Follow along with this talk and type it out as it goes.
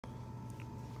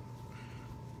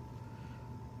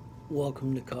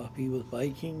Welcome to Coffee with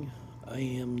Viking. I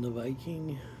am the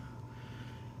Viking,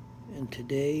 and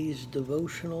today's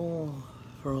devotional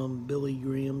from Billy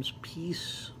Graham's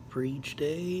Peace for Each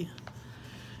Day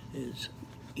is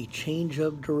a change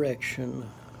of direction.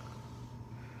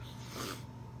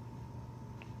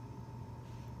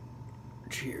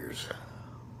 Cheers.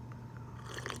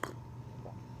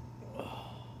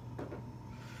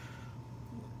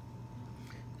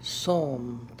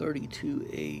 Psalm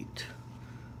 32:8.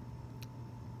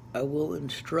 I will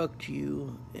instruct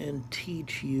you and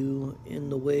teach you in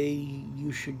the way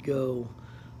you should go.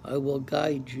 I will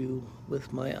guide you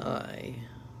with my eye.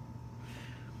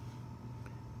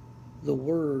 The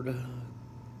word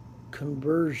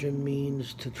conversion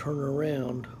means to turn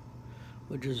around,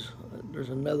 there's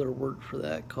another word for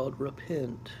that called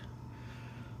repent,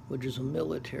 which is a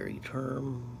military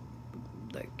term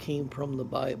that came from the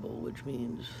Bible, which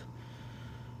means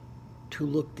to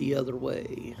look the other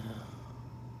way,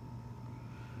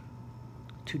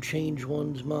 to change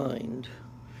one's mind,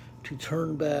 to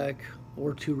turn back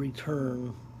or to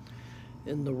return.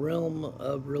 In the realm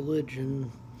of religion,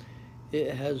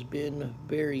 it has been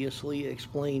variously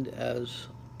explained as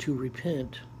to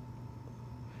repent.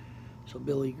 So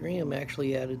Billy Graham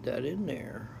actually added that in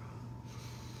there.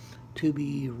 To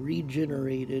be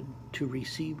regenerated, to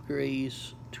receive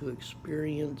grace, to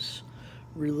experience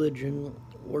religion,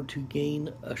 or to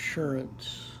gain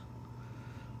assurance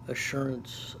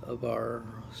of our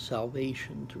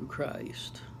salvation through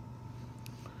Christ.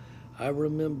 I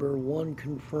remember one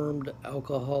confirmed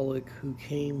alcoholic who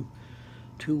came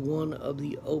to one of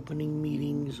the opening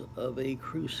meetings of a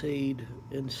crusade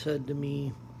and said to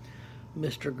me,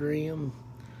 "Mr. Graham,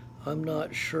 I'm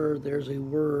not sure there's a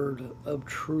word of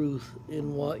truth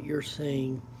in what you're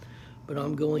saying, but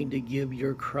I'm going to give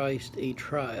your Christ a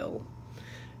trial.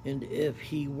 And if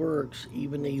he works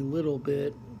even a little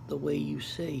bit the way you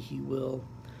say he will,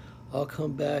 I'll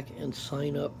come back and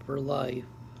sign up for life."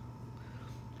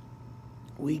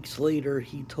 Weeks later,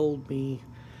 he told me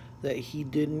that he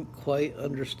didn't quite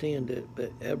understand it,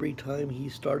 but every time he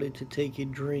started to take a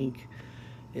drink,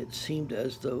 it seemed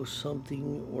as though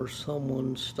something or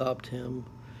someone stopped him.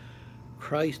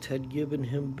 Christ had given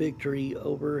him victory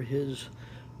over his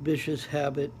vicious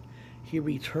habit. He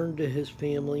returned to his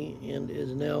family and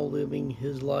is now living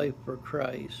his life for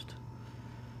Christ.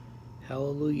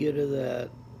 Hallelujah to that,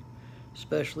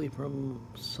 especially from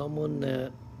someone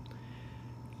that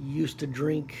used to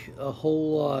drink a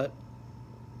whole lot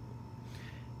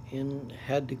and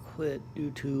had to quit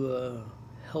due to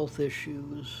health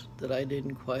issues that I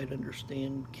didn't quite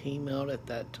understand came out at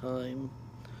that time.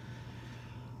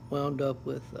 Wound up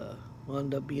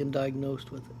being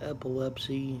diagnosed with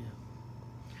epilepsy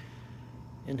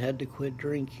and had to quit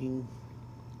drinking.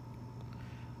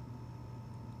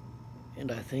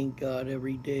 And I thank God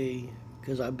every day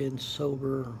because I've been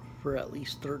sober for at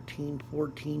least 13,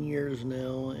 14 years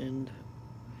now, and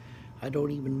I don't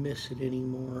even miss it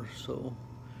anymore. So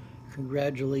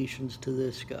congratulations to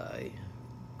this guy.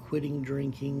 Quitting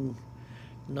drinking,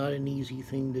 not an easy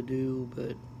thing to do,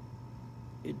 but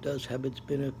it does have its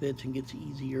benefits and gets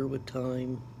easier with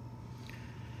time.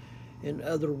 In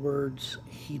other words,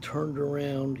 he turned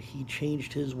around, he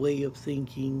changed his way of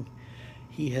thinking,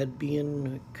 he had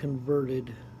been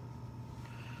converted.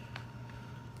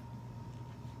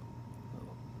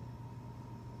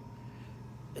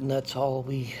 And that's all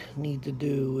we need to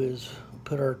do is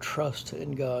put our trust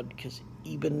in God, because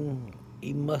even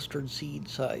a mustard seed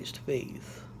sized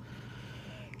faith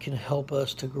can help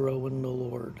us to grow in the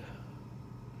Lord.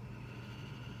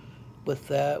 With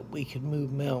that, we can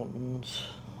move mountains.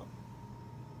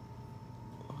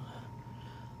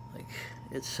 Like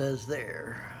it says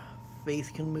there,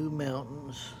 faith can move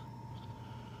mountains.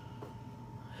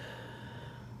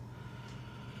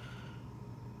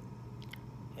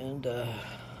 And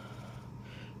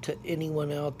to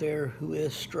anyone out there who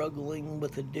is struggling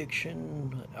with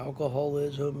addiction,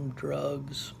 alcoholism,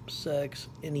 drugs, sex,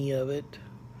 any of it,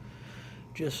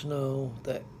 just know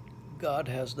that God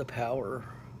has the power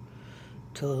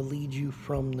to lead you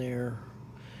from there.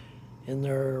 And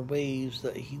there are ways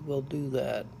that he will do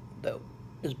that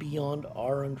is beyond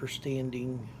our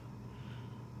understanding.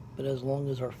 But as long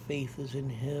as our faith is in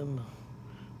him,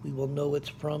 we will know it's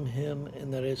from him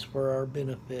and that it's for our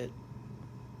benefit.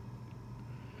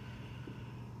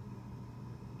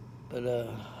 But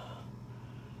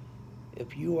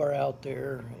if you are out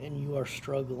there and you are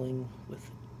struggling with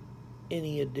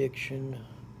any addiction,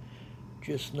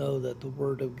 just know that the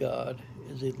Word of God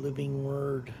is a living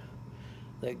Word,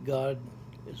 that God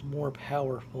is more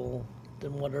powerful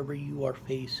than whatever you are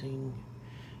facing,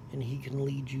 and he can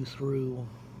lead you through.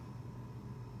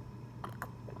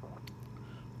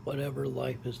 whatever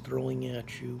life is throwing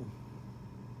at you.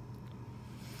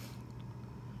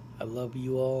 I love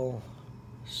you all.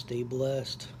 Stay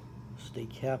blessed. Stay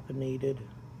caffeinated.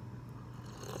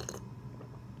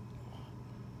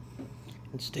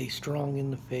 And stay strong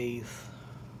in the faith.